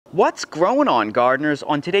What's growing on, gardeners?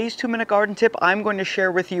 On today's 2-minute garden tip, I'm going to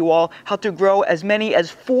share with you all how to grow as many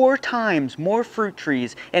as 4 times more fruit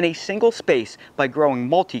trees in a single space by growing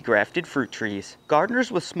multi-grafted fruit trees.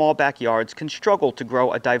 Gardeners with small backyards can struggle to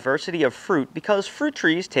grow a diversity of fruit because fruit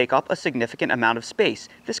trees take up a significant amount of space.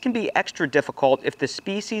 This can be extra difficult if the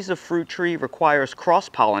species of fruit tree requires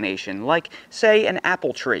cross-pollination, like, say, an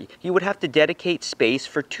apple tree. You would have to dedicate space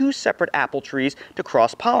for 2 separate apple trees to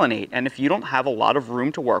cross-pollinate, and if you don't have a lot of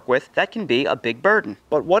room to work with, that can be a big burden.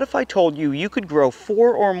 But what if I told you you could grow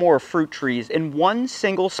 4 or more fruit trees in one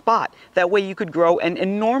single spot? That way you could grow an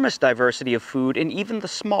enormous diversity of food in even the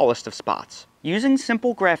smallest of spots. Using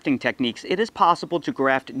simple grafting techniques, it is possible to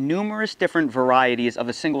graft numerous different varieties of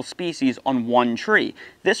a single species on one tree.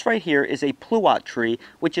 This right here is a pluot tree,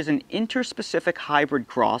 which is an interspecific hybrid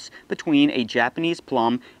cross between a Japanese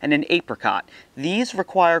plum and an apricot. These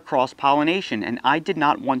require cross-pollination, and I did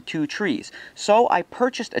not want 2 trees. So I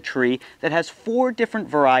purchased a tree that has 4 different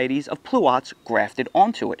varieties of pluots grafted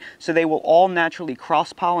onto it, so they will all naturally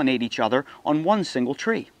cross-pollinate each other on one single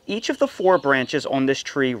tree. Each of the 4 branches on this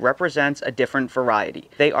tree represents a different variety.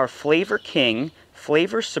 They are Flavor King,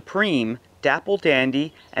 Flavor Supreme, Dapple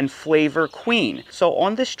Dandy, and Flavor Queen. So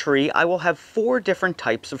on this tree, I will have 4 different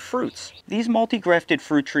types of fruits. These multi-grafted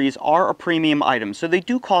fruit trees are a premium item, so they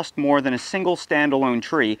do cost more than a single standalone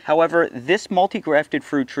tree. However, this multi-grafted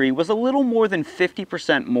fruit tree was a little more than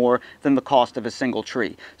 50% more than the cost of a single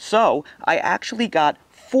tree. So I actually got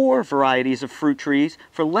 4 varieties of fruit trees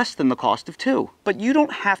for less than the cost of 2. But you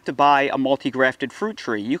don't have to buy a multi-grafted fruit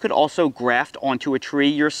tree. You could also graft onto a tree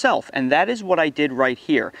yourself, and that is what I did right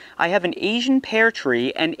here. I have an Asian pear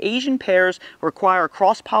tree, and Asian pears require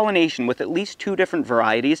cross-pollination with at least 2 different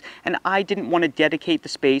varieties, and I didn't want to dedicate the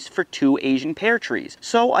space for 2 Asian pear trees.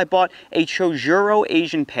 So I bought a Chojuro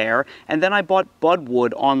Asian pear, and then I bought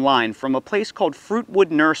budwood online from a place called Fruitwood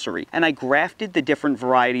Nursery, and I grafted the different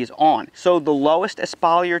varieties on. So the lowest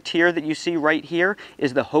espalier tier that you see right here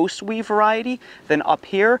is the Hosui variety. Then up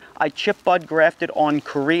here, I chip bud grafted on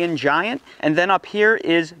Korean Giant. And then up here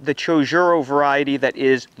is the Chojuro variety that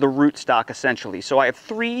is the rootstock essentially. So I have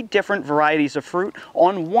 3 different varieties of fruit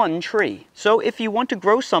on one tree. So if you want to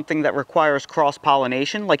grow something that requires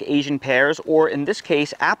cross-pollination like Asian pears, or in this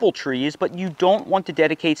case, apple trees, but you don't want to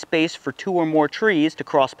dedicate space for 2 or more trees to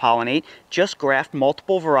cross-pollinate, just graft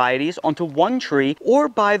multiple varieties onto one tree or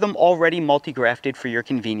buy them already multi-grafted for your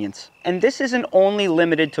convenience. And this isn't only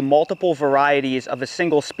limited to multiple varieties of a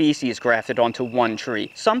single species grafted onto one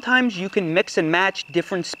tree. Sometimes you can mix and match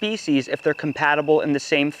different species if they're compatible in the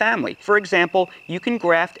same family. For example, you can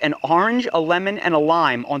graft an orange, a lemon, and a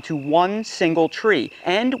lime onto one single tree.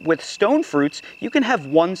 And with stone fruits, you can have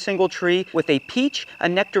one single tree with a peach, a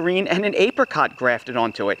nectarine, and an apricot grafted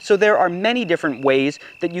onto it. So there are many different ways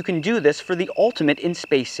that you can do this for the ultimate in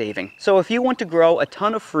space saving. So if you want to grow a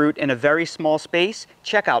ton of fruit in a very small space,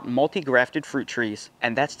 check out multi-grafted fruit trees.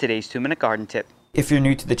 And that's today's 2-minute garden tip. If you're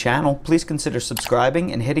new to the channel, please consider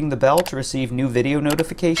subscribing and hitting the bell to receive new video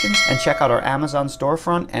notifications, and check out our Amazon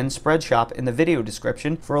storefront and spread shop in the video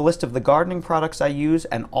description for a list of the gardening products I use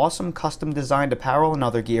and awesome custom designed apparel and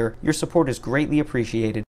other gear. Your support is greatly appreciated.